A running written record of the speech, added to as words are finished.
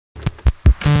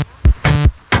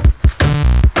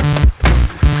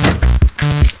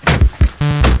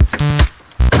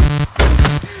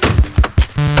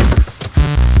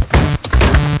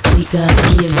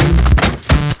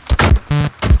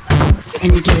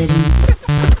getting.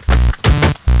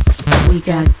 We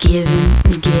got giving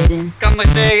and getting. Kan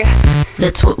nooit tegen.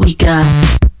 That's what we got.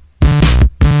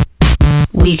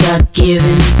 We got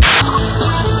giving.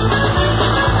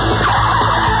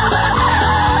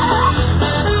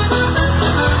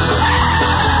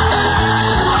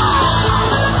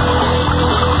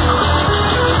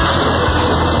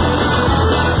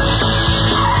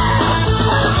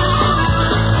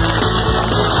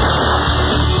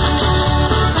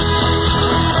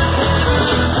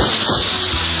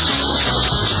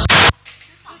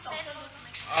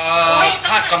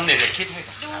ถ้ากำเนิดจะคิดให้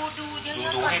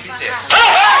ดูให้พิเศษ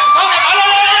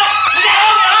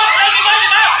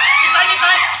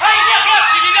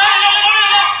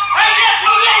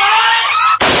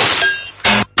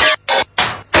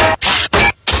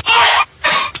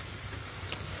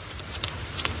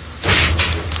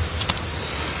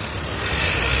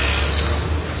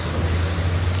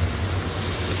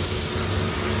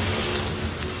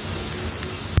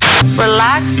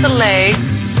Relax the legs.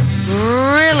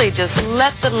 Really just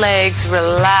let the legs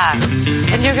relax.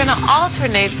 And you're going to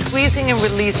alternate squeezing and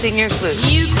releasing your glutes.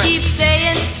 You keep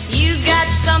saying you got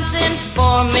something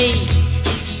for me.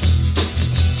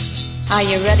 Are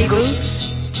you ready, Bruce?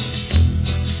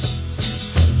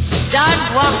 Start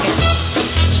walking.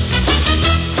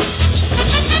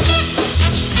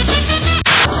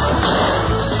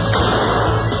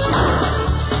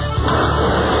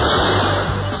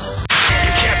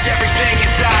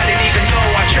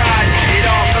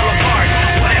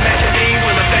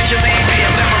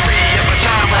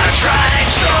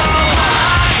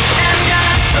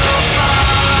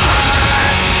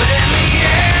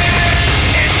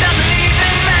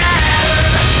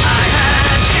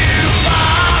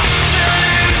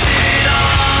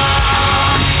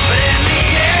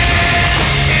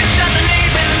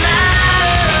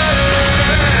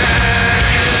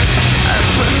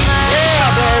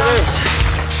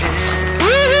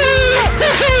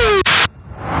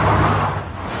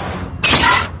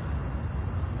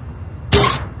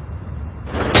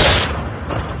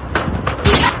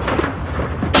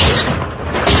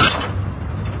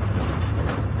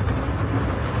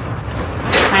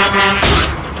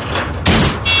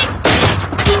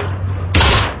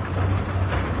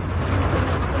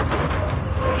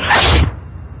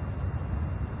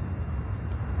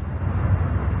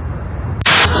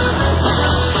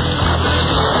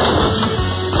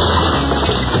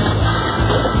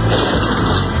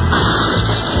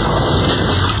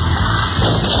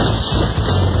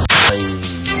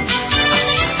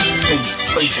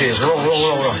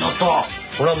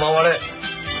ほら回れ。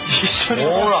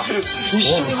ほら。一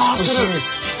緒に。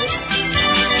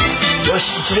よし、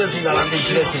一列に並んで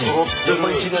一列に。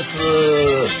横一列。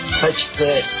はい切っ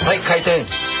て。はい回転。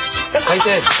回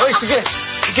転。はいすげえ。い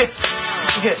け。い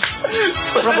け。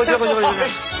ほらこっちこっちこっち。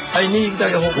哎，你一个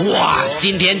哇，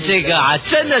今天这个啊，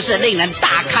真的是令人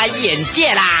大开眼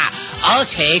界啦！而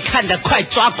且看得快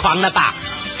抓狂了吧？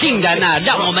竟然呢、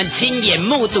让我们亲眼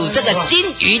目睹这个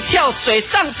金鱼跳水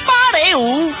上芭蕾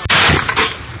舞。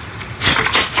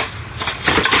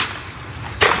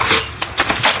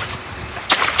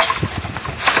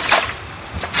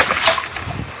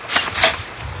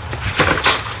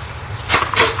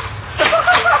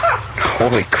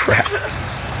Holy crap.